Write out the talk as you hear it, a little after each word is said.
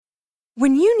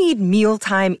When you need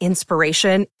mealtime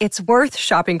inspiration, it's worth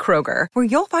shopping Kroger, where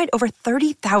you'll find over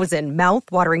 30,000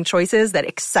 mouth-watering choices that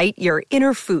excite your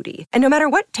inner foodie. And no matter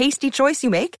what tasty choice you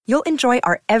make, you'll enjoy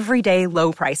our everyday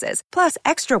low prices, plus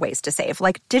extra ways to save,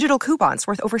 like digital coupons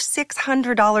worth over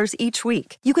 $600 each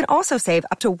week. You can also save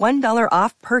up to $1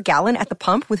 off per gallon at the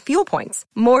pump with fuel points.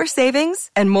 More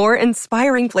savings and more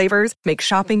inspiring flavors make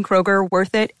shopping Kroger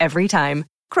worth it every time.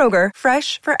 Kroger,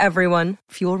 fresh for everyone.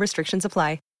 Fuel restrictions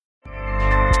apply.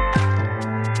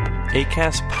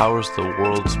 Acast powers the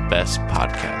world's best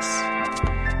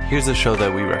podcasts. Here's a show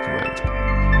that we recommend.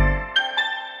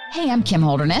 Hey, I'm Kim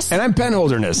Holderness. And I'm Ben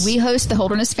Holderness. We host the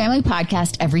Holderness Family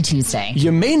Podcast every Tuesday.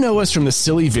 You may know us from the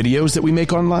silly videos that we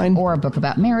make online. Or a book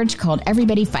about marriage called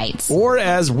Everybody Fights. Or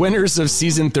as winners of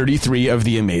season 33 of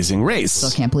The Amazing Race.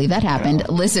 Still can't believe that happened.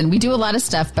 Yeah. Listen, we do a lot of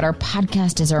stuff, but our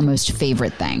podcast is our most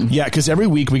favorite thing. Yeah, because every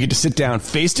week we get to sit down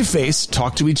face to face,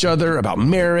 talk to each other about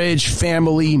marriage,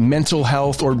 family, mental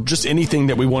health, or just anything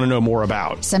that we want to know more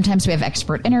about. Sometimes we have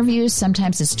expert interviews,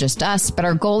 sometimes it's just us, but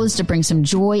our goal is to bring some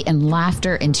joy and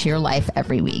laughter into your life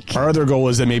every week. Our other goal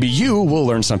is that maybe you will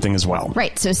learn something as well.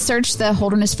 Right. So search the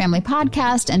Holderness Family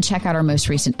Podcast and check out our most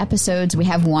recent episodes. We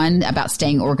have one about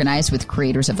staying organized with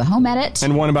creators of the Home Edit.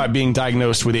 And one about being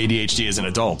diagnosed with ADHD as an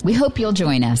adult. We hope you'll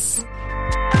join us.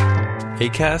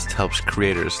 Acast helps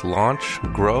creators launch,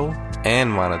 grow,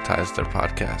 and monetize their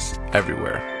podcasts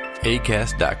everywhere.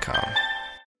 Acast.com.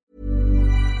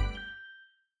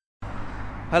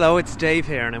 Hello, it's Dave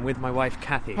here, and I'm with my wife,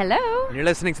 Kathy. Hello. And you're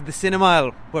listening to the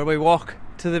Cinemile, where we walk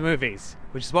to the movies,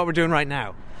 which is what we're doing right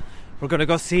now. We're going to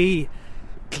go see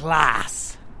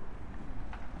Glass.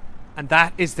 And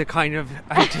that is the kind of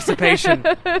anticipation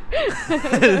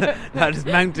that is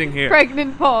mounting here.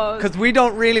 Pregnant pause. Because we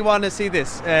don't really want to see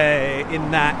this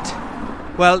in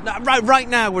that... Well, right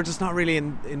now, we're just not really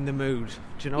in the mood.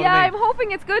 Do you know what I mean? Yeah, I'm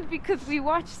hoping it's good because we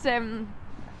watched...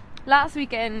 last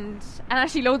weekend, and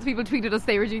actually loads of people tweeted us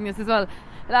they were doing this as well.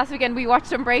 Last weekend we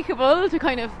watched Unbreakable to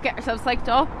kind of get ourselves psyched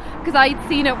up, because I'd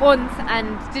seen it once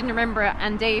and didn't remember it,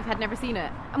 and Dave had never seen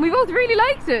it, and we both really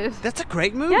liked it. That's a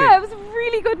great movie. Yeah, it was a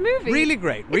really good movie. Really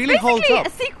great. It's really holds up.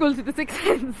 It's basically a sequel to The Sixth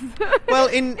Sense. Well,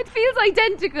 it feels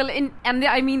identical and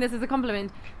I mean this as a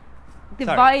compliment. The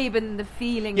vibe and the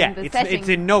feeling and the setting. It's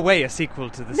in no way a sequel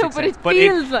to The Sixth Sense. But it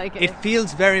feels like it. It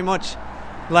feels very much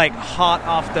like hot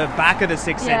off the back of The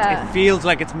Sixth Sense. It feels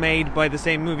like it's made by the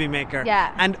same movie maker.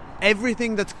 Yeah. And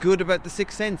everything that's good about The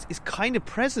Sixth Sense is kind of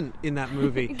present in that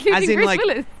movie. Including as in, Bruce like,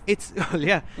 Willis.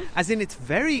 As in, it's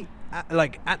very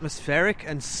like atmospheric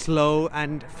and slow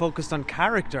and focused on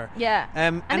character. Yeah.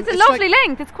 And it's a it's lovely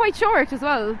length. It's quite short as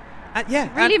well.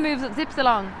 Really moves it, zips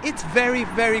along. It's very,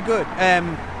 very good.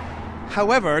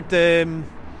 However,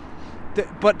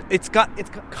 but it's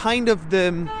got kind of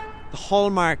the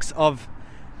hallmarks of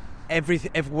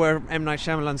where M. Night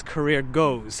Shyamalan's career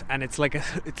goes, and it's like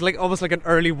almost like an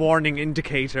early warning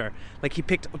indicator. Like, he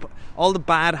picked up all the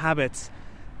bad habits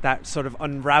that sort of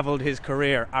unraveled his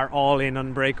career are all in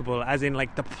Unbreakable, as in,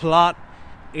 like, the plot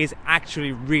is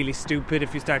actually really stupid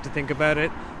if you start to think about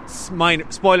it.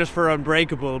 Spoilers for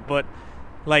Unbreakable, but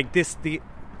like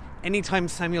anytime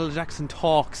Samuel Jackson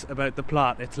talks about the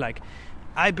plot, it's like,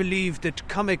 I believe that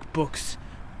comic books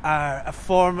are a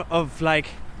form of, like,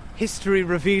 history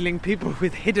revealing people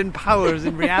with hidden powers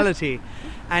in reality,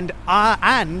 and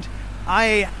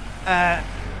I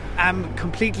am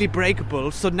completely breakable,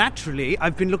 so naturally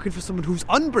I've been looking for someone who's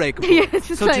unbreakable.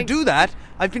 To do that,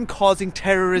 I've been causing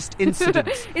terrorist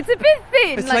incidents. It's a bit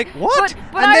thin. It's like what?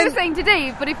 But I was saying to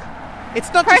Dave, but if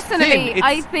it's not personally, just thin, it's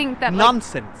I think that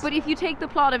nonsense. But if you take the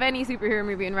plot of any superhero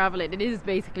movie and unravel it, it is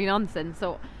basically nonsense.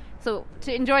 So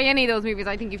to enjoy any of those movies,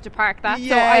 I think you have to park that.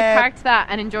 Yeah. So I parked that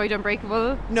and enjoyed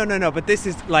Unbreakable. No. But this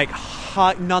is like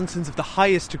nonsense of the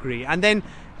highest degree. And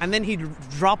then he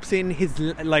drops in his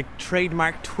like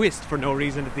trademark twist for no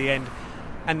reason at the end,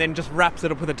 and then just wraps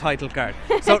it up with a title card.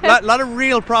 So a lot of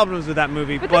real problems with that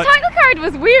movie. But the title card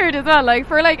was weird as well. Like,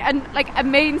 for a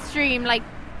mainstream, like,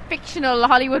 fictional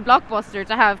Hollywood blockbuster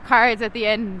to have cards at the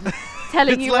end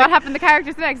telling you what happened to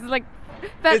characters next. It's like,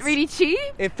 felt really cheap.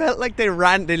 It felt like they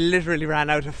literally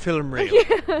ran out of film reel.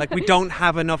 Like, we don't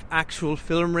have enough actual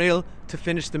film reel to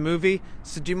finish the movie,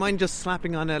 so do you mind just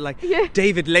slapping on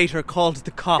David later called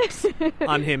the cops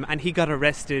on him and he got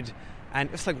arrested, and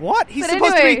it's like, what? He's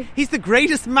the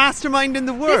greatest mastermind in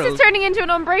the world. This is turning into an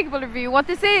Unbreakable review. What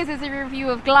this is a review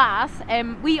of Glass.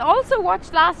 We also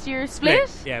watched last year's Split.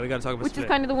 Yeah, we got to talk about Split. Which is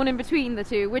kind of the one in between the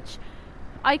two, which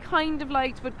I kind of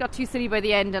liked, but got too silly by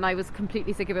the end, and I was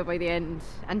completely sick of it by the end.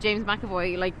 And James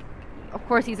McAvoy, like, of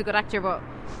course he's a good actor, but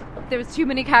there was too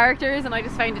many characters, and I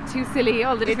just found it too silly.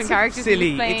 All the different characters he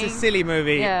was playing. It's a silly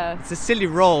movie. Yeah. It's a silly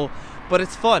role, but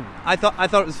it's fun. I thought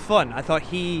it was fun. I thought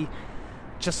he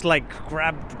just like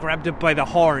grabbed it by the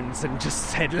horns and just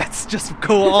said, let's just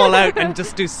go all out and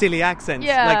just do silly accents.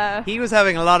 Yeah. Like, he was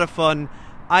having a lot of fun.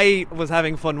 I was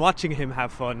having fun watching him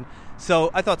have fun.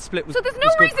 So I thought Split was. So there's no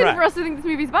was good reason crack. for us to think this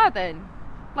movie's bad then.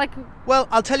 Like, well,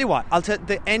 I'll tell you what.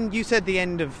 The end. You said the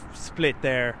end of Split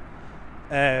there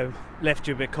left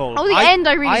you a bit cold. Oh, the end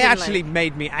I really didn't actually like.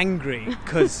 made me angry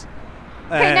because.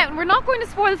 okay, now we're not going to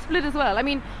spoil Split as well. I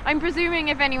mean, I'm presuming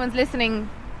if anyone's listening.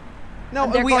 No,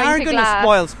 and they're we are going to going to Glass.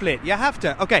 spoil Split. You have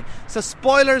to. Okay, so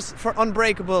spoilers for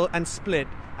Unbreakable and Split,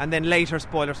 and then later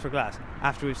spoilers for Glass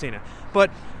after we've seen it.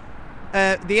 But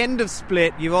the end of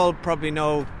Split, you all probably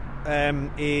know,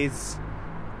 is...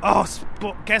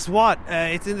 guess what?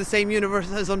 It's in the same universe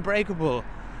as Unbreakable.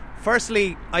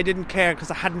 Firstly, I didn't care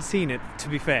because I hadn't seen it, to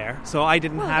be fair. So I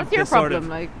didn't have that's your this sort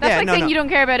problem. of... That's saying you don't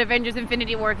care about Avengers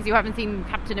Infinity War because you haven't seen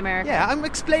Captain America. Yeah, I'm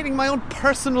explaining my own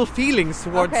personal feelings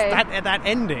towards Okay. that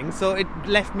ending. So it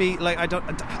left me like I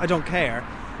don't care,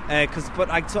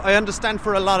 but I understand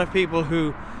for a lot of people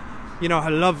who, you know,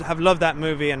 have loved that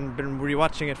movie and been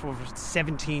rewatching it for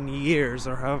 17 years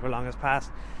or however long has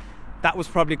passed. That was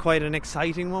probably quite an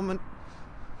exciting moment,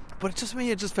 but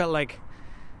it just felt like.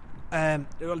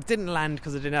 It didn't land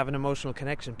because it didn't have an emotional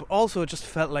connection, but also it just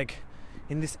felt like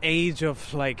in this age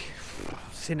of like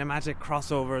cinematic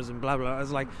crossovers and blah blah, I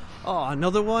was like, oh,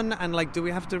 another one, and like, do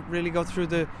we have to really go through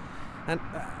the? And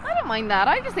I don't mind that.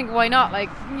 I just think why not? Like,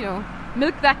 you know,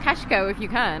 milk that cash cow if you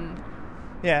can.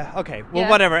 yeah, okay, well, Yeah.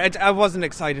 whatever. I wasn't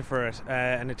excited for it,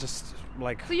 and it just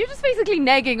like So you're just basically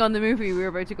negging on the movie we were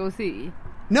about to go see.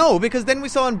 no, because then we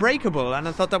saw Unbreakable, and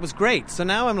I thought that was great. So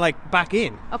now I'm like back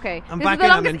in. Okay, I'm this back is the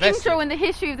in, I'm longest invested. intro in the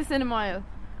history of the cinema.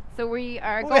 So we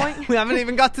are Oh, going. we haven't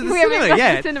even got to the We haven't cinema got to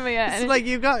yet. the cinema yet, It's and like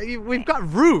we've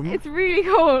got room. It's really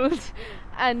cold,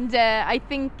 and I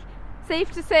think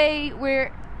safe to say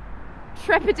we're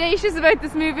trepidatious about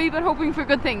this movie, but hoping for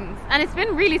good things. And it's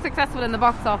been really successful in the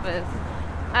box office.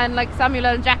 And like Samuel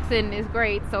L. Jackson is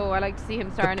great, so I like to see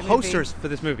him star in a The movie. posters for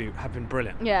this movie have been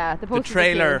brilliant. Yeah, the The posters. are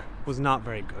trailer cool. was not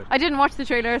very good. I didn't watch the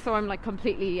trailer, so I'm like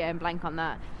completely blank on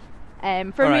that.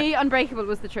 For All right. me, Unbreakable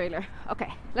was the trailer.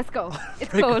 Okay, let's go.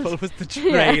 It's Unbreakable cold. was the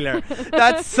trailer.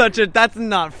 That's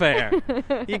not fair.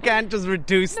 You can't just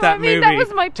reduce that I mean, that movie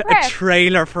was my to prep. a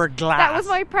trailer for Glass. That was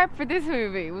my prep for this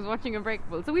movie, was watching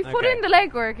Unbreakable. So we've put Okay. in the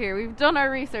legwork here. We've done our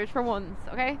research for once,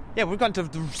 okay? Yeah, we've gone to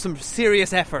some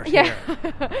serious effort Yeah.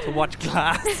 here to watch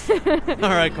Glass. All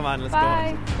right, come on, let's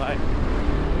Bye. go. Bye.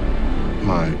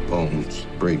 My bones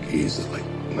break easily.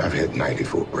 I've had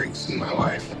 94 breaks in my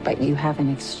life. But you have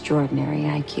an extraordinary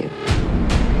IQ.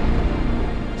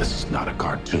 This is not a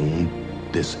cartoon.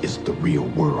 This is the real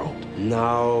world.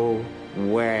 No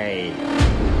way.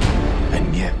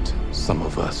 And yet, some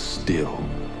of us still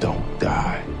don't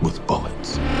die with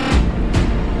bullets.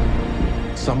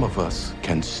 Some of us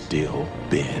can still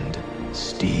bend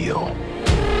steel.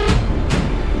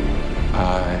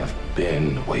 I've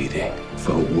been waiting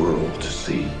for the world to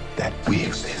see that we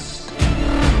exist.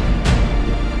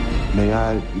 May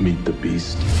I meet the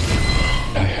beast?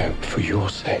 I hope for your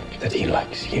sake that he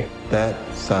likes you. That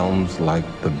sounds like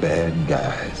the bad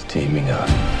guys teaming up.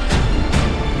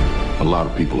 A lot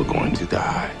of people are going to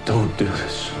die. Don't do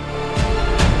this.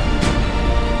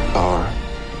 Are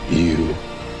you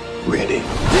ready?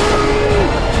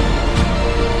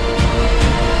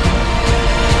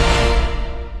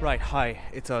 Right, hi,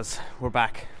 it's us. We're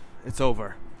back. It's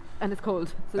over. And it's cold,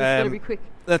 so this better be quick.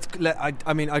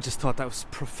 I mean, I just thought that was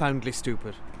profoundly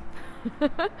stupid.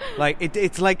 Like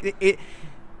it's like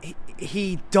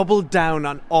he doubled down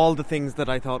on all the things that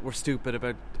I thought were stupid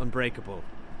about Unbreakable.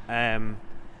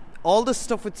 All the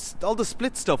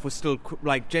Split stuff was still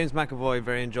like James McAvoy,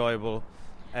 very enjoyable.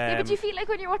 Yeah, but you feel like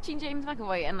when you're watching James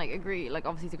McAvoy and like agree, like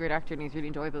obviously he's a great actor and he's really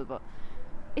enjoyable, but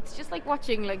it's just like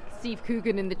watching like Steve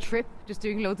Coogan in The Trip, just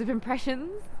doing loads of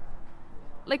impressions.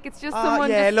 Like it's just someone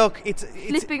just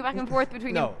flipping back and forth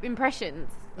between impressions,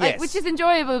 like, Yes. which is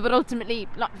enjoyable, but ultimately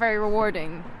not very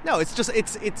rewarding. No, it's just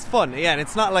it's fun, yeah, and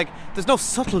it's not like there's no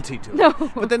subtlety to it.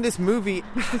 No. But then this movie,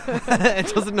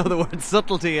 it doesn't know the word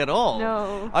subtlety at all.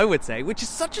 No. I would say, which is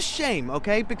such a shame,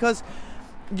 okay? Because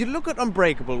you look at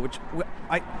Unbreakable, which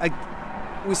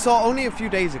we saw only a few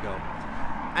days ago,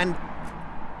 and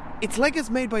it's like it's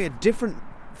made by a different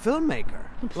filmmaker.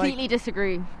 Completely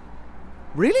disagree.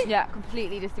 Really? Yeah,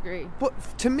 completely disagree. But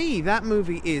to me, that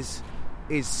movie is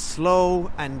slow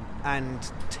and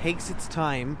takes its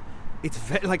time It's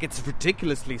it's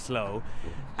ridiculously slow,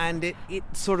 and it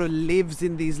sort of lives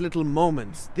in these little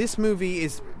moments. This movie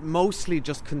is mostly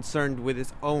just concerned with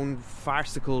its own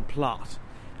farcical plot,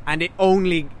 and it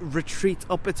only retreats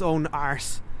up its own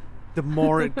arse the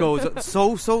more it goes.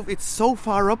 So it's so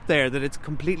far up there that it's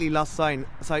completely lost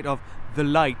sight of the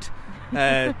light,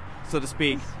 so to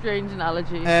speak. Strange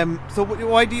analogy. So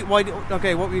why do you?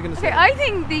 Okay, what were you going to say? Okay, I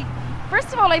think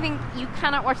first of all, I think you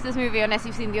cannot watch this movie unless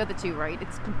you've seen the other two, right?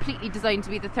 It's completely designed to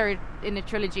be the third in a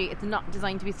trilogy. It's not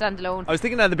designed to be standalone. I was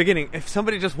thinking at the beginning, if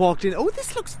somebody just walked in,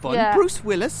 this looks fun. Yeah. Bruce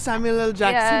Willis, Samuel L.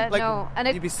 Jackson. No. And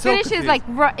it you'd be so finishes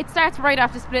confused. it starts right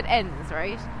after Split ends,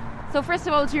 right? So first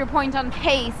of all, to your point on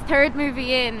pace, third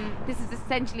movie in, this is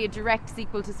essentially a direct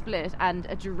sequel to Split and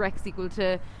a direct sequel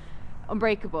to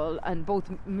Unbreakable, and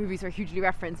both movies are hugely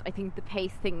referenced. I think the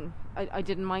pace thing, I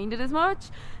didn't mind it as much.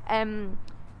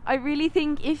 I really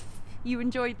think if you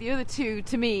enjoyed the other two,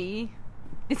 to me,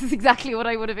 this is exactly what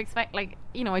I would have expected.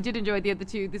 I did enjoy the other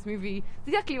two. This movie is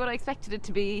exactly what I expected it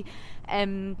to be.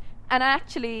 And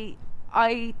actually,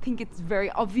 I think it's very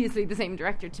obviously the same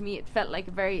director. To me, it felt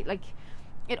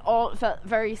it all felt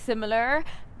very similar.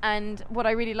 And what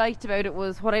I really liked about it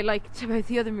was what I liked about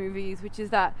the other movies, which is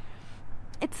that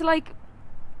it's like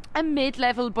a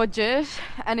mid-level budget,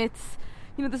 and it's,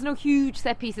 there's no huge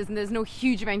set pieces and there's no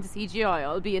huge amount of CGI,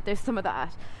 albeit there's some of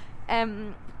that.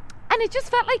 And it just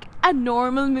felt like a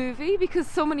normal movie, because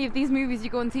so many of these movies you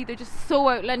go and see, they're just so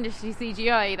outlandishly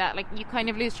CGI that you kind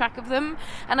of lose track of them.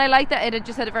 And I like that it had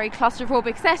just had a very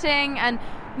claustrophobic setting, and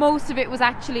most of it was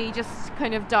actually just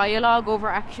kind of dialogue over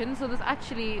action, so there's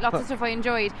actually lots of stuff I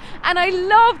enjoyed. And I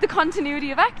love the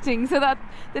continuity of acting, so that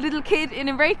the little kid in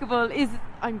Unbreakable is,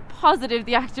 I'm positive,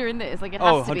 the actor in this. It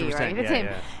has to be, right? It's him.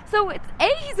 Yeah. So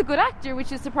he's a good actor,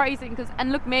 which is surprising,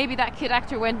 and look, maybe that kid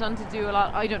actor went on to do a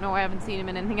lot, I don't know, I haven't seen him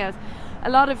in anything else. A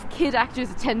lot of kid actors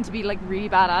tend to be really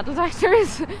bad adult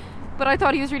actors. But I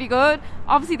thought he was really good.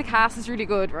 Obviously the cast is really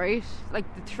good, right? The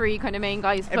three kind of main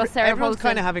guys plus Sarah Everyone's Paulson.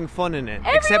 kind of having fun in it.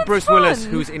 Everyone's except Bruce fun. Willis,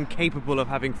 who's incapable of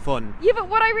having fun. Yeah, but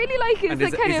what I really like is and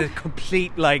he's a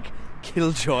complete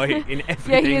killjoy in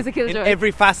everything. Yeah, he is a killjoy. In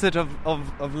every facet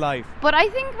of life. But I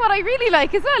think what I really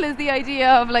like as well is the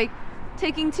idea of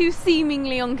taking two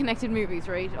seemingly unconnected movies,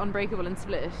 right? Unbreakable and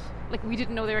Split. We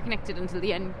didn't know they were connected until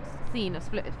the end scene of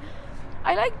Split.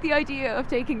 I like the idea of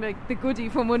taking the goodie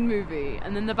from one movie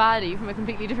and then the baddie from a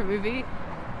completely different movie,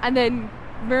 and then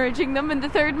merging them in the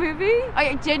third movie.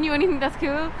 I genuinely think that's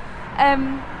cool.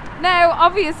 Now,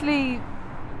 obviously,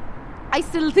 I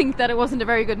still think that it wasn't a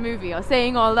very good movie. I was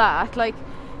saying all that,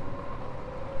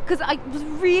 because I was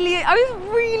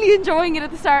really enjoying it at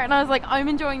the start, and I was like, I'm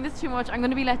enjoying this too much, I'm going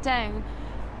to be let down.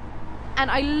 And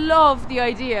I love the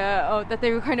idea that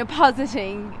they were kind of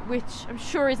positing, which I'm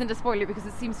sure isn't a spoiler because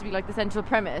it seems to be the central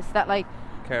premise, that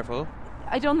Careful.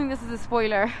 I don't think this is a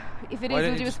spoiler. If it is,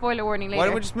 we'll do a spoiler warning later. Why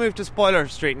don't we just move to Spoiler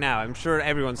Street now? I'm sure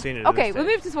everyone's seen it. Okay, we'll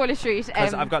move to Spoiler Street.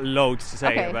 Because I've got loads to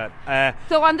say about.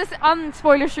 So on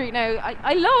Spoiler Street now,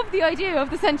 I love the idea of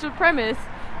the central premise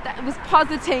that was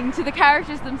positing to the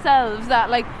characters themselves that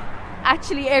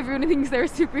actually everyone who thinks they're a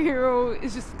superhero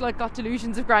is just got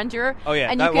delusions of grandeur. Oh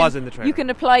yeah, and that was in the trailer. You can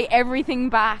apply everything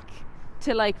back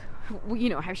to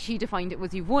how she defined it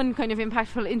was, you've one kind of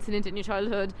impactful incident in your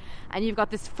childhood and you've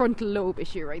got this frontal lobe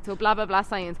issue, right? So blah blah blah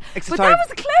science. That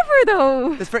was clever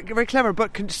though. It's very, very clever,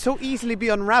 but can so easily be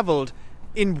unravelled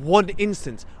in one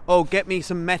instance. Oh, get me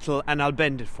some metal and I'll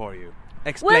bend it for you.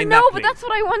 Explain that, but that's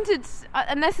what I wanted,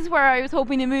 and this is where I was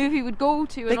hoping the movie would go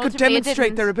to. They could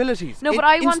demonstrate their abilities. No, but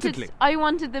instantly. I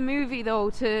wanted the movie though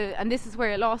to, and this is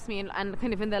where it lost me, and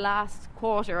kind of in the last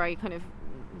quarter,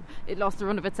 it lost the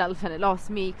run of itself, and it lost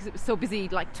me because it was so busy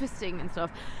twisting and stuff.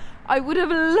 I would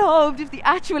have loved if the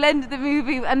actual end of the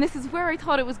movie, and this is where I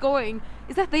thought it was going,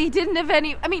 is that they didn't have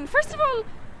any. I mean, first of all.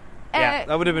 Yeah,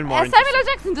 that would have been more Samuel L.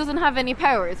 Jackson doesn't have any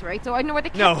powers, right? So I know where they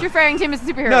kept referring to him as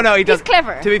a superhero. No, he does. He's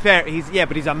clever. To be fair,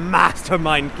 but he's a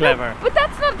mastermind clever. No, but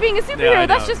that's not being a superhero.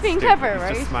 That's just being clever,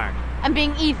 right? Just smart. And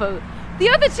being evil. The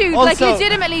other two, also,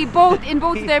 legitimately, in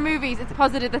both of their movies, it's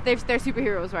posited that they're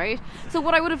superheroes, right? So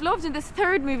what I would have loved in this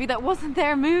third movie that wasn't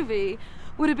their movie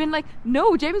would have been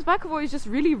no, James McAvoy is just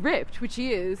really ripped, which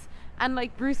he is. And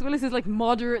Bruce Willis is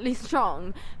moderately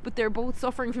strong, but they're both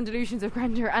suffering from delusions of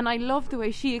grandeur. And I love the way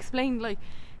she explained,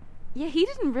 yeah, he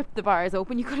didn't rip the bars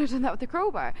open. You could have done that with the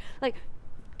crowbar.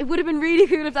 It would have been really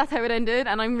cool if that's how it ended,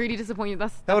 and I'm really disappointed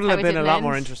that would have been a lot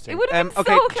more interesting. It would have been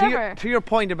so clever. To your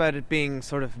point about it being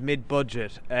sort of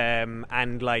mid-budget, and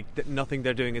nothing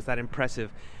they're doing is that impressive,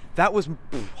 that was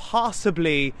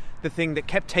possibly the thing that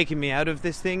kept taking me out of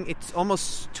this thing. It's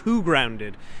almost too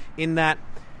grounded in that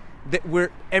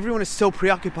everyone is so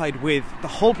preoccupied with the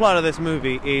whole plot of this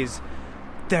movie is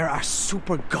there are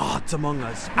super gods among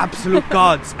us, absolute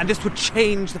gods, and this would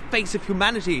change the face of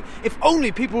humanity if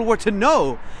only people were to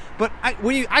know. But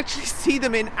when you actually see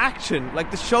them in action, like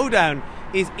the showdown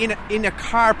is in a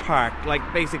car park, like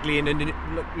basically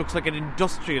looks like an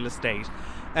industrial estate.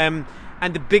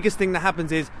 And the biggest thing that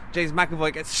happens is James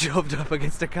McAvoy gets shoved up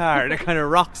against a car and it kind of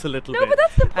rocks a little bit. No, but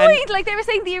that's the point. Like they were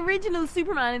saying, the original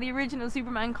Superman in the original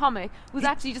Superman comic was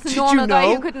actually just a normal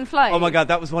guy who couldn't fly. Oh my god,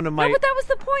 that was one of my... No, but that was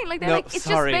the point. Like, it's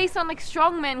sorry. just based on like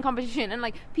strongmen competition, and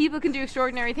like people can do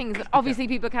extraordinary things, but obviously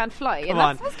people can't fly. Come and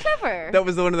that was clever. That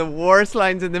was one of the worst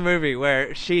lines in the movie,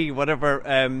 where she, faceless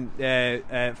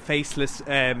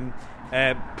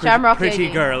Shamrock pretty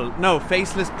lady. girl, no,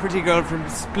 faceless pretty girl from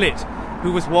Split,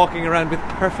 who was walking around with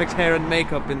perfect hair and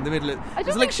makeup in the middle of... I don't it's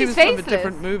think like she she's was from a faceless.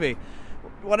 different movie.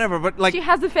 Whatever, but like... She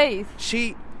has a face.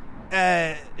 She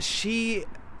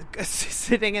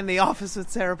sitting in the office with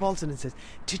Sarah Paulson and says,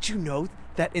 did you know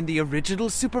that in the original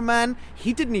Superman,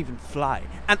 he didn't even fly?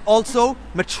 And also,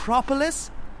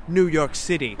 Metropolis, New York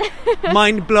City.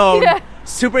 Mind blown. Yeah.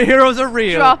 Superheroes are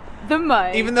real. Drop the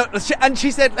mic. Even though,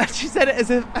 she said it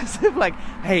as if like,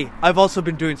 hey, I've also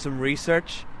been doing some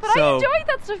research. But I enjoyed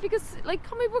that stuff because, like,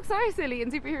 comic books are silly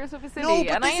and superhero stuff is silly, No,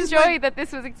 but and I this is enjoyed that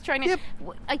this was trying to. Yeah,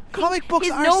 I think comic books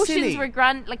his are notions silly. were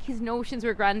grand. Like his notions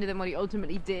were grander than what he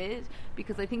ultimately did,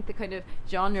 because I think the kind of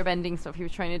genre bending stuff he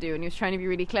was trying to do, and he was trying to be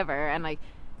really clever and like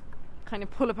kind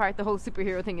of pull apart the whole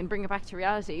superhero thing and bring it back to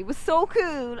reality was so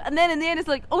cool. And then in the end it's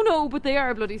like, oh no, but they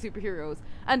are bloody superheroes,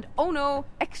 and oh no,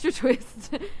 extra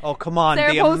twist. Oh come on,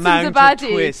 Sarah the Paulson's amount a baddie.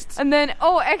 of twists. And then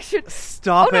extra.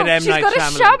 Stop oh, no, it, M. she's Night got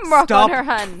Shyamalan. a shamrock Stop on her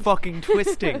hand. fucking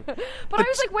twisting. But I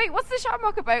was like, wait, what's the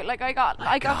shamrock about? Like I got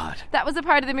that was a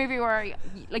part of the movie where,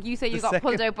 like you say, you got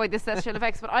pulled out by the special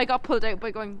effects, but I got pulled out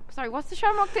by going, sorry, what's the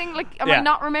shamrock thing? Like, am I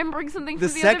not remembering something from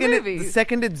the other movies? The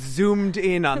second it zoomed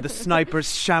in on the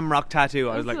sniper's shamrock tattoo,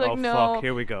 I was like, oh no. fuck,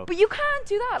 here we go. But you can't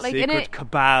do that. Like Secret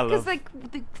cabal. Because like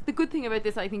the good thing about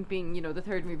this, I think, being, you know, the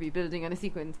third movie building on a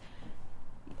sequence.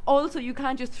 Also, you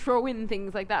can't just throw in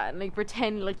things like that and like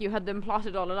pretend like you had them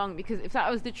plotted all along, because if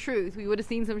that was the truth, we would have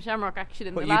seen some Shamrock action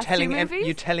in the last two movies.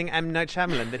 You're telling M. Night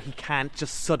Shyamalan that he can't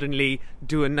just suddenly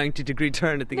do a 90-degree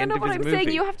turn at the end of his movie. No, but I'm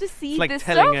saying you have to see it's like this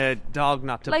telling stuff. a dog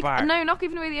not to bark. No, not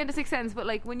giving away the end of Sixth Sense, but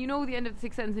like when you know the end of the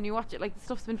Sixth Sense and you watch it, like the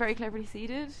stuff's been very cleverly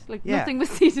seeded. Like nothing was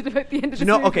seeded about the end of this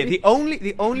movie. Okay,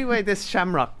 the only way this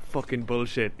Shamrock fucking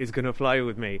bullshit is gonna fly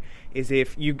with me is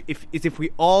if we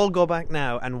all go back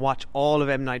now and watch all of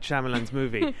M. Night Shyamalan's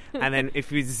movie, and then if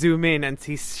we zoom in and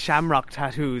see Shamrock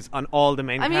tattoos on all the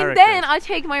main characters. Then I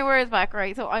take my words back,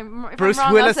 right? So if Bruce I'm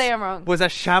wrong, Willis I'll say I'm wrong. was a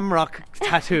Shamrock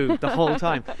tattoo the whole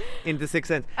time in The Sixth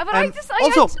Sense. But I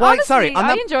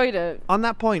enjoyed it. On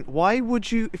that point, why would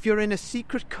you, if you're in a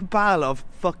secret cabal of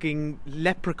fucking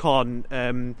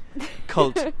leprechaun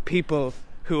cult people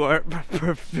who are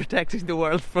protecting the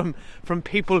world from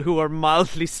people who are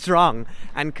mildly strong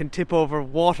and can tip over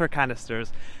water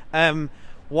canisters,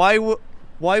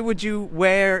 why would you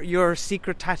wear your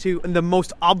secret tattoo in the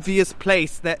most obvious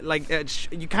place that, like,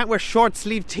 you can't wear short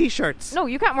sleeve t-shirts? No,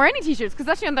 you can't wear any t-shirts because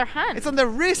it's actually on their hand. It's on their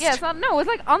wrist. Yeah, it's like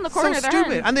on the corner of their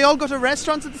hand. And they all go to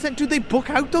restaurants at the same. Do they book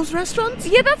out those restaurants?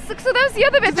 Yeah, that was the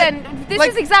other bit. Then this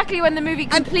is exactly when the movie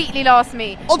completely lost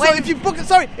me. Also, if you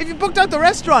booked out the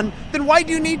restaurant, then why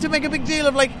do you need to make a big deal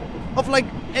of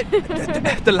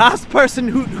the last person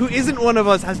who isn't one of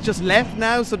us has just left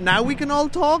now, so now we can all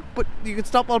talk, but you can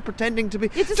stop all pretending to be.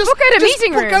 You just book out a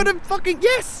meeting room. Book out a fucking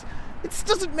yes. It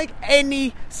doesn't make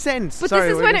any sense. But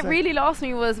this is when it really lost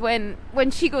me, was when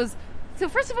she goes. So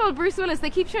first of all, Bruce Willis, they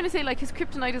keep trying to say like his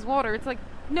kryptonite is water. It's like,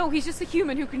 no, he's just a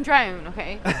human who can drown.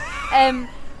 Okay.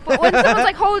 But when someone's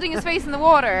like holding his face in the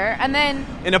water, and then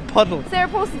in a puddle, Sarah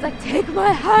Paulson's like, take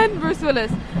my hand, Bruce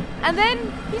Willis, and then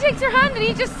he takes her hand and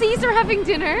he just sees her having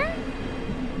dinner.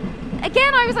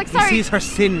 Again, I was like, sorry. He sees her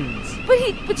sins.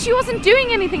 But she wasn't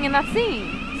doing anything in that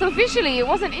scene, so visually it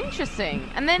wasn't interesting.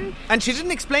 And she didn't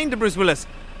explain to Bruce Willis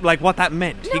like what that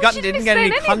meant. No, he didn't get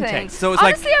any context. So it's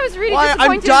honestly, I was really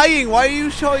disappointed. I'm dying. Why are you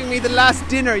showing me the last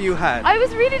dinner you had? I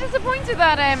was really disappointed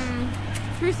that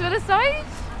Bruce Willis died.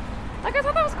 Like, I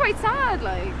thought that was quite sad.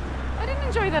 Like, I didn't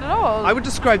enjoy that at all. I would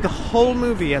describe the whole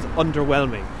movie as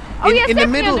underwhelming.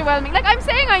 Definitely underwhelming. Like, I'm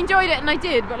saying I enjoyed it, and I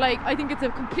did, but like, I think it's a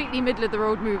completely middle of the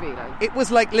road movie. Like, it was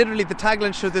like literally the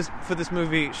tagline for this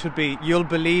movie should be, "You'll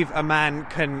believe a man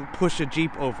can push a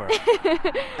jeep over." But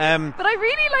I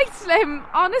really liked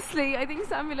honestly, I think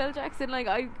Samuel L. Jackson. Like,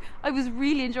 I was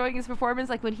really enjoying his performance.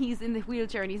 Like when he's in the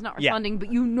wheelchair and he's not responding,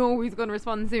 but you know he's going to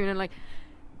respond soon, and like.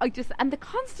 and the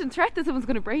constant threat that someone's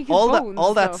going to break his all bones.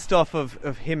 All that stuff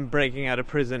of him breaking out of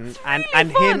prison and fun,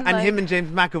 him and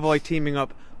James McAvoy teaming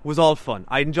up was all fun.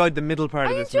 I enjoyed the middle part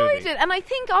of this movie. I enjoyed it, and I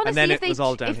think honestly, and then if it was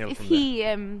all downhill from he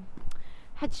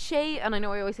had shaved, and I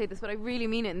know I always say this, but I really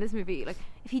mean it in this movie. Like,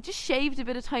 if he just shaved a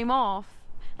bit of time off,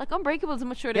 like Unbreakable is a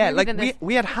much shorter movie than this.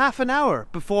 We had half an hour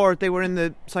before they were in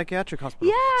the psychiatric hospital.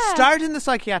 Yeah, start in the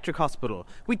psychiatric hospital.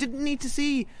 We didn't need to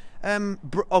see.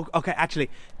 Actually,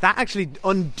 that actually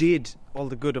undid all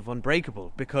the good of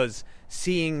Unbreakable, because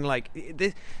seeing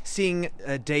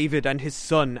David and his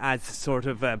son as sort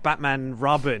of Batman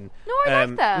Robin. No, I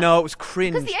like that. No, it was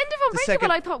cringe. Because the end of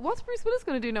Unbreakable, I thought, what's Bruce Willis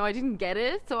going to do now? I didn't get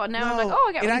it, so now I'm like, oh,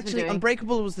 I get what he's been doing.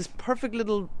 Unbreakable was this perfect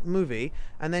little movie,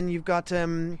 and then you've got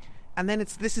and then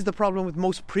this is the problem with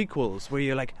most prequels, where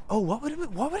you're like, oh, what would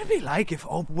it be like if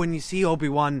when you see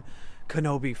Obi-Wan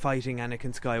Kenobi fighting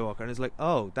Anakin Skywalker, and it's like,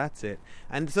 oh, that's it.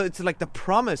 And so it's like the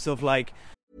promise of like,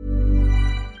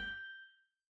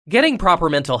 getting proper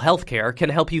mental health care can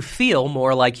help you feel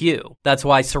more like you. That's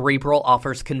why Cerebral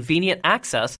offers convenient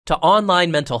access to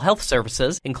online mental health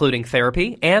services, including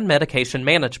therapy and medication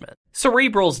management.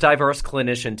 Cerebral's diverse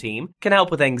clinician team can help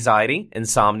with anxiety,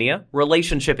 insomnia,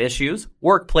 relationship issues,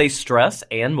 workplace stress,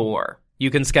 and more. You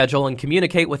can schedule and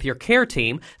communicate with your care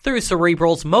team through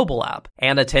Cerebral's mobile app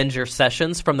and attend your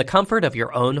sessions from the comfort of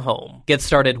your own home. Get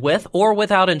started with or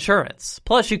without insurance.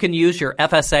 Plus, you can use your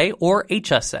FSA or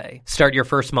HSA. Start your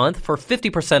first month for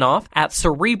 50% off at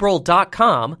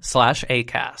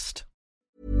Cerebral.com/ACAST.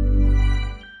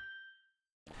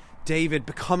 David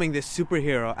becoming this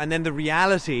superhero, and then the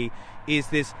reality is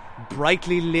this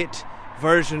brightly lit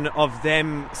version of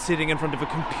them sitting in front of a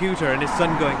computer, and his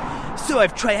son going, so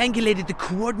I've triangulated the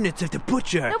coordinates of the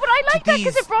butcher. No, but I like that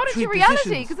because it brought it to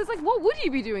reality, because it's like, what would he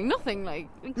be doing? Nothing. No,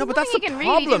 but that's the problem.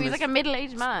 Really do. He's like a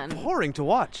middle-aged man. Boring to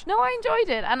watch. No, I enjoyed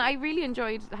it, and I really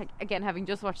enjoyed, again, having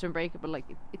just watched Unbreakable,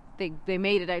 they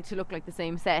made it out to look like the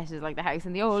same set as like the house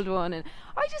in the old one, and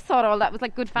I just thought all that was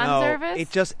like good fan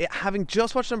service. Having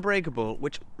just watched Unbreakable,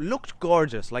 which looked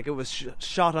gorgeous, like it was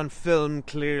shot on film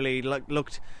clearly,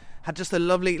 had just a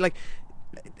lovely,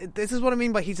 this is what I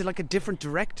mean by he's like a different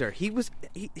director.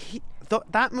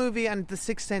 That movie and The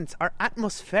Sixth Sense are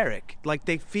atmospheric. Like,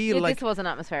 they feel like... This wasn't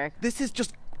atmospheric. This is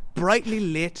just brightly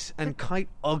lit and quite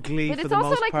ugly for the most part.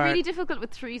 But it's also really difficult with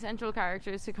three central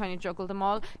characters to kind of juggle them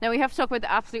all. Now, we have to talk about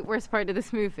the absolute worst part of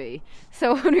this movie.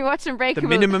 So when we watched Unbreakable... The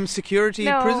minimum security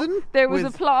prison? There was a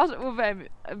plot of a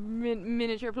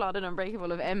miniature plot in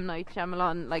Unbreakable of M. Night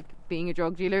Shyamalan being a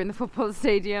drug dealer in the football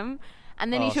stadium.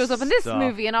 And then he shows up in this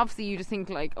movie, and obviously you just think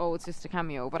it's just a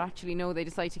cameo, but actually no, they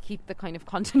decide to keep the kind of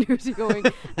continuity going.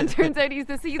 And turns out he's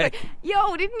like,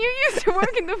 yo, didn't you used to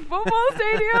work in the football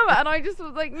stadium? And I just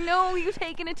was like, no, you've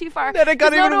taken it too far. Then it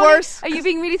got even worse. Are you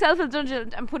being really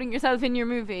self-indulgent and putting yourself in your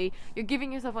movie? You're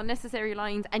giving yourself unnecessary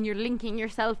lines, and you're linking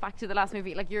yourself back to the last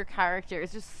movie. Like, your character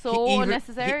is just so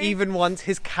unnecessary. He even wants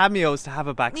his cameos to have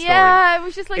a backstory. Yeah, it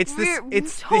was just like,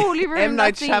 it's totally ruined M.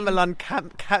 Night Shyamalan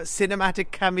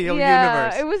cinematic cameo universe.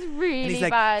 It was really and he's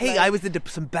like, bad. Hey, I was into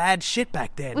some bad shit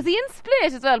back then. Was he in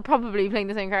Split as well? Probably playing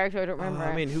the same character. I don't remember.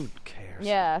 I mean, who cares?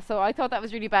 Yeah, so I thought that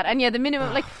was really bad. And yeah, the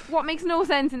minimum, what makes no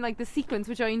sense in the sequence,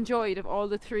 which I enjoyed, of all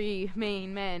the three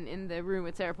main men in the room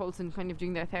with Sarah Paulson kind of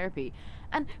doing their therapy,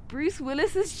 and Bruce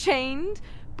Willis is chained,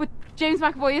 but James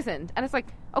McAvoy isn't, and it's like,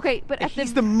 okay, but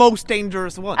he's the most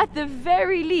dangerous one. At the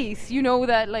very least, you know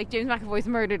that James McAvoy's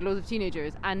murdered loads of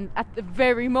teenagers, and at the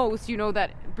very most, you know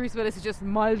that Bruce Willis has just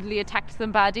mildly attacked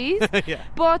some baddies. Yeah.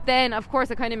 But then, of course,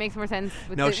 it kind of makes more sense.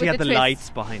 She had the lights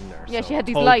behind her. Yeah, so she had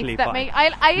these totally lights that fine. make.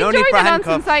 I enjoyed the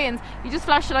nonsense science. You just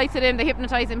flash the lights at him, they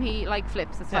hypnotise him, he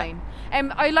flips. It's fine.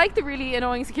 I like the really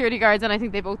annoying security guards, and I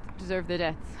think they both deserve their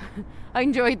deaths. I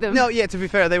enjoyed them. No, yeah. To be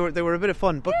fair, they were a bit of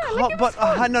fun. But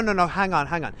fun. No. Hang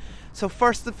on. So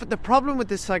first, the problem with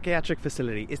this psychiatric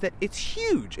facility is that it's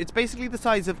huge. It's basically the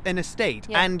size of an estate,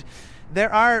 and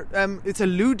there are. It's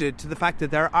alluded to the fact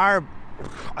that there are.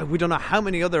 We don't know how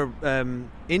many other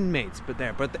inmates, but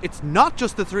it's not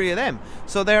just the three of them.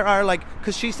 So there are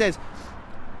because she says,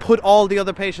 put all the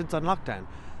other patients on lockdown,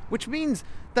 which means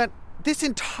that this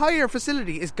entire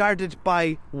facility is guarded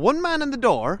by one man in the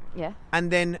door. Yeah.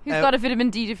 And then who's got a vitamin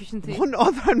D deficiency. One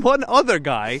other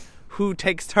guy who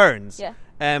takes turns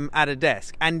at a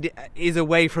desk and is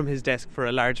away from his desk for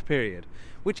a large period,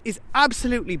 which is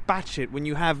absolutely batshit when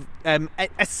you have a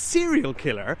serial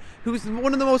killer who's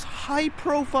one of the most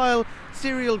high-profile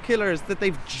serial killers that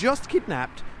they've just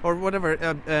kidnapped or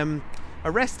whatever,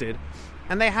 arrested,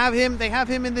 and they have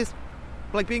him in this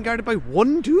like being guarded by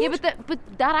one dude. Yeah, but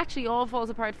that actually all falls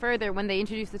apart further when they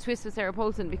introduce the twist with Sarah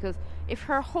Paulson, because if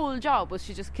her whole job was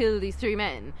to just kill these 3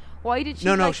 men, why did she?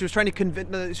 No, she was trying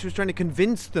to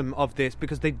convince them of this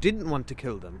because they didn't want to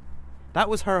kill them. That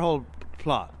was her whole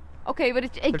plot. Okay, but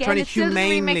it still doesn't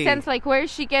really make sense. Like, where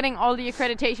is she getting all the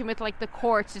accreditation with, like, the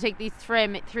court to take these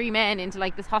 3 men into,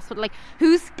 like, this hospital? Like,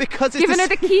 who's giving her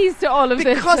the keys to all of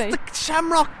this? Because the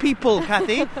Shamrock people,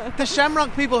 Kathy. The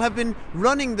Shamrock people have been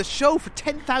running the show for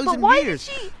 10,000 years.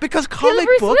 Did she because comic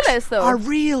books Willis, are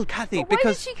real, Kathy. But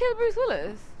why did she kill Bruce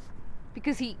Willis?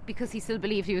 Because he still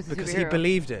believed he was a superhero. Because he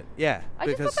believed it, yeah. I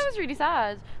just thought that was really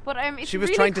sad. But it's she was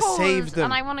really trying cold, to save them.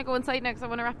 and I want to go inside now because I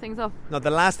want to wrap things up. No, the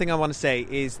last thing I want to say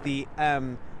is the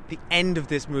end of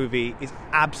this movie is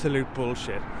absolute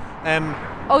bullshit.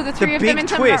 The 3 of them in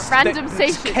some random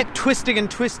station. Kept twisting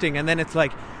and twisting, and then it's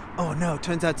like, oh no,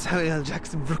 turns out Samuel L.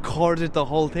 Jackson recorded the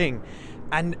whole thing.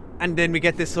 And then we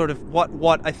get this sort of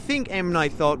what I think M.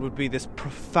 Night thought would be this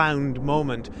profound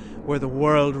moment where the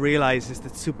world realizes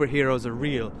that superheroes are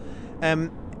real.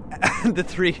 The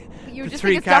three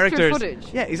characters. Footage.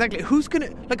 Yeah, exactly. Who's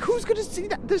gonna see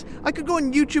that? I could go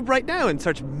on YouTube right now and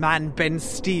search "Man Ben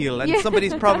Steel," and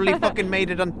somebody's probably fucking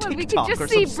made it on TikTok we could just or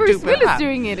see some Bruce stupid Willis app.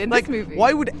 doing it in like, this movie.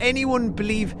 Why would anyone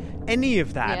believe any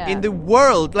of that in the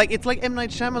world? Like, it's like M. Night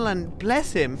Shyamalan,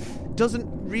 bless him,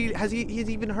 doesn't really has he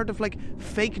even heard of like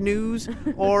fake news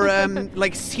or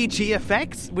like CG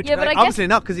effects, which obviously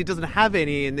not, because he doesn't have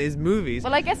any in his movies.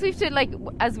 Well, I guess we have to, like,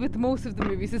 as with most of the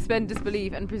movies, suspend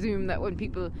disbelief and presume that when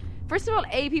people, first of all,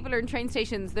 people are in train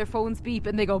stations, their phones beep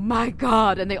and they go, my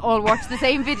God, and they all watch the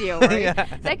same video, right?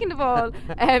 Yeah. Second of all,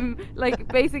 like,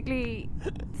 basically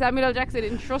Samuel L. Jackson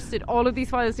entrusted all of these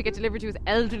files to get delivered to his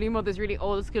elderly mother's really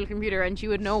old school computer, and she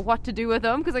would know what to do with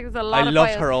them, because, like, there's a lot of files.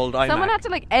 I love her old iMac. Someone had to,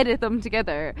 like, edit them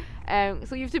together.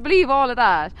 So you have to believe all of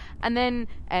that. And then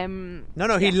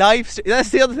he that's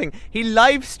the other thing. He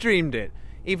live streamed it,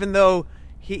 even though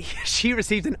she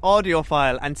received an audio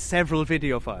file and several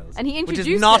video files, and he introduced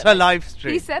which is not a live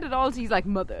stream. He said it all. He's like,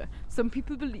 mother, some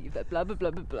people believe that blah blah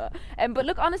blah blah blah. But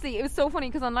look, honestly, it was so funny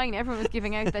because online everyone was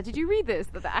giving out that. Did you read this?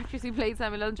 That the actress who played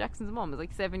Samuel L. Jackson's mom is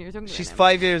like 7 years younger. She's than him.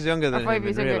 5 years younger than 5 him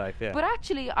years in younger. real life. Yeah. But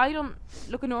actually, I don't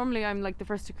look. Normally, I'm like the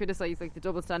first to criticize like the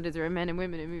double standards of men and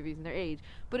women in movies and their age.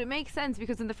 But it makes sense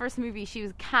because in the first movie she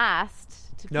was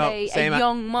cast to play a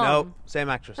young mom. No, same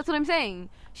actress. That's what I'm saying.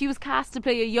 She was cast to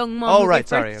play a young mom who gave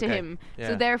birth to him. Yeah.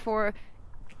 So therefore,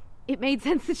 it made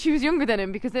sense that she was younger than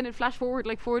him, because then it flashed forward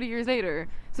like 40 years later.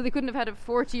 So they couldn't have had a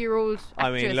 40-year-old actress. I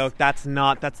mean, look, that's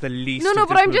the least. No, of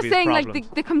but this I'm just saying, problems.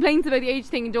 like, the complaints about the age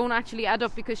thing don't actually add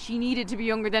up, because she needed to be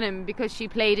younger than him because she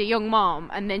played a young mom,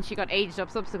 and then she got aged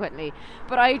up subsequently.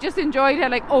 But I just enjoyed how,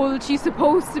 like, old she's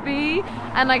supposed to be,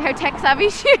 and like how tech savvy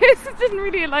she is. It didn't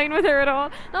really align with her at all.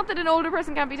 Not that an older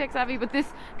person can't be tech savvy, but this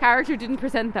character didn't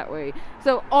present that way.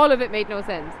 So all of it made no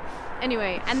sense.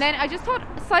 Anyway, and then I just thought,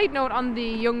 side note on the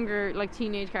younger, like,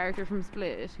 teenage character from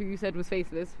Split, who you said was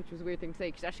faceless, which was a weird thing to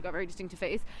say, 'cause she actually got a very distinctive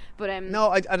face. But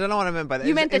no, I don't know what I meant by that.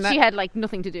 You meant that she had, like,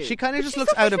 nothing to do. She kind of just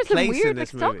looks out of place weird, in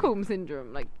this like, movie. Stockholm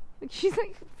syndrome, like she's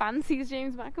like fancies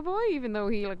James McAvoy, even though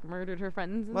he like murdered her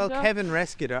friends. And stuff. Kevin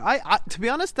rescued her. I to be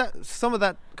honest, that some of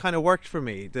that kind of worked for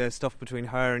me. The stuff between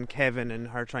her and Kevin, and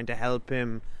her trying to help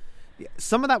him.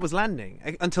 Some of that was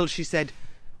landing until she said,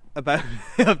 I've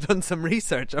done some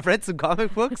research. I've read some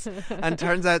comic books, and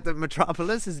turns out that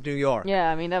Metropolis is New York.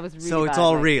 Yeah, I mean, that was really so it's bad,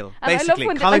 all like. real. And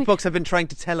basically, comic books have been trying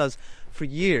to tell us for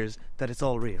years that it's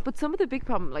all real. But some of the big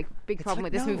problem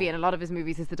with this movie and a lot of his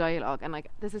movies is the dialogue. And like,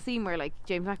 there's a scene where like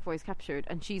James McAvoy is captured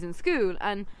and she's in school,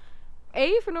 and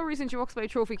for no reason she walks by a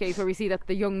trophy case where we see that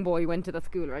the young boy went to that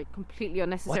school, right? Completely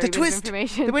unnecessary What a twist!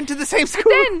 Information. They went to the same school.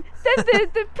 Then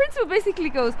the principal basically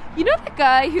goes, you know that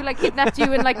guy who like kidnapped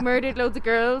you and like murdered loads of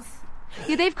girls?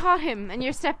 Yeah, they've caught him, and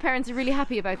your step-parents are really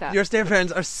happy about that. Your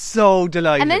step-parents are so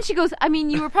delighted. And then she goes, I mean,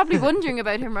 you were probably wondering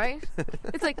about him, right?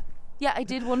 It's like, yeah, I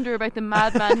did wonder about the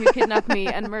madman who kidnapped me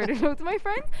and murdered loads of my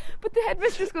friends. But the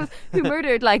headmistress goes, who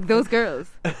murdered, like, those girls.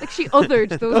 Like, she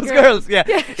othered those girls. Yeah.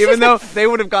 Even though they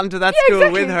would have gone to that school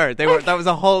exactly. with her. That was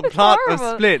a whole plot of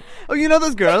Split. Oh, you know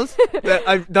those girls?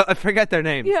 I forget their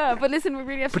names. Yeah, but listen, we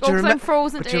really have to go because I'm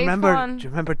frozen. Do you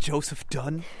remember Joseph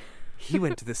Dunn? He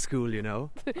went to the school, you know.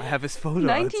 I have his photo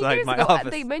outside my office.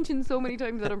 They mentioned so many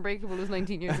times that Unbreakable was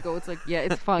 19 years ago. It's like, yeah,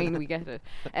 it's fine, we get it.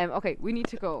 Okay, we need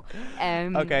to go.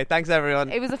 Okay, thanks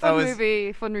everyone. It was a fun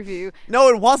movie, fun review. No,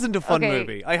 it wasn't a fun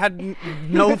movie. I had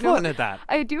no fun at that.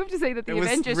 I do have to say that the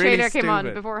Avengers really trailer came on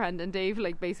stupid. beforehand, and Dave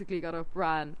like basically got up,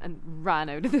 ran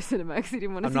out of the cinema because he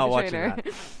didn't want to see the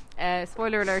trailer.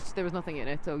 Spoiler alert, there was nothing in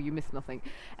it, so you missed nothing.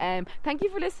 Thank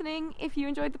you for listening. If you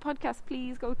enjoyed the podcast,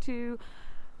 please go to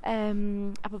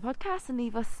Apple Podcasts and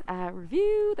leave us a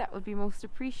review. That would be most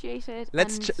appreciated.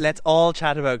 Let's all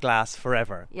chat about Glass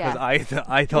forever. Because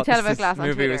I thought this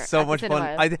movie was so much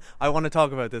fun. I want to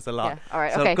talk about this a lot. Yeah. All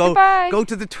right. So okay. go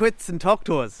to the twits and talk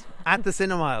to us at the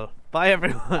Cinemile. Bye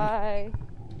everyone. Bye.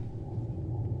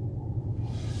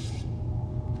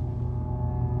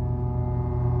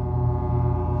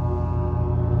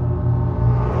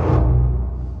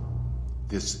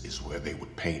 This is where they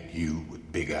would paint you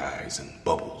with big eyes and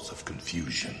bubbles of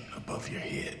confusion above your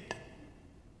head.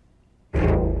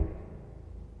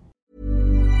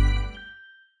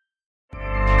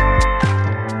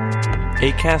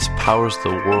 Acast powers the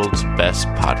world's best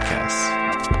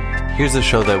podcasts. Here's a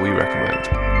show that we recommend.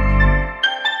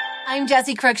 I'm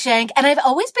Jessie Cruikshank, and I've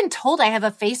always been told I have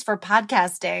a face for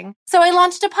podcasting. So I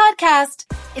launched a podcast.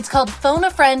 It's called Phone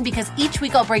a Friend because each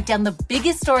week I'll break down the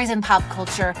biggest stories in pop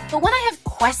culture. But when I have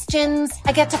questions,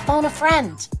 I get to phone a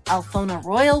friend. I'll phone a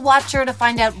royal watcher to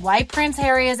find out why Prince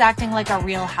Harry is acting like a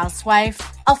real housewife.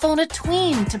 I'll phone a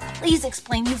tween to please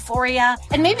explain Euphoria.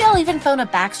 And maybe I'll even phone a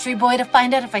Backstreet Boy to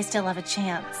find out if I still have a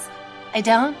chance. I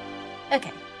don't?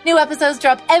 Okay. New episodes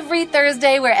drop every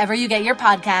Thursday wherever you get your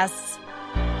podcasts.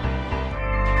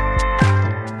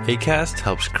 Acast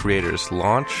helps creators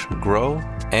launch, grow,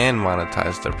 and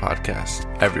monetize their podcasts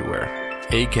everywhere.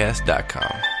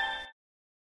 Acast.com.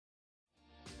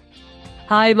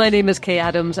 Hi, my name is Kay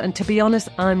Adams, and to be honest,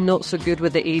 I'm not so good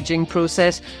with the ageing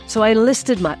process, so I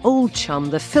enlisted my old chum,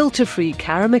 the filter-free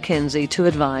Cara McKenzie, to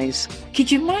advise. Could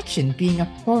you imagine being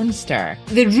a porn star?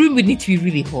 The room would need to be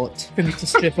really hot for me to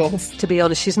strip off. To be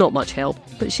honest, she's not much help,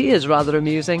 but she is rather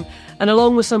amusing. And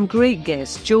along with some great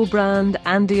guests, Joe Brand,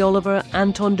 Andy Oliver,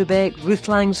 Anton Dubeck, Ruth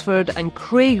Langsford, and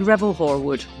Craig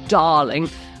Revel-Horwood, darling,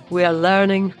 we are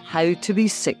learning how to be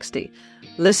 60.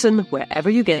 Listen wherever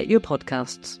you get your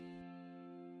podcasts.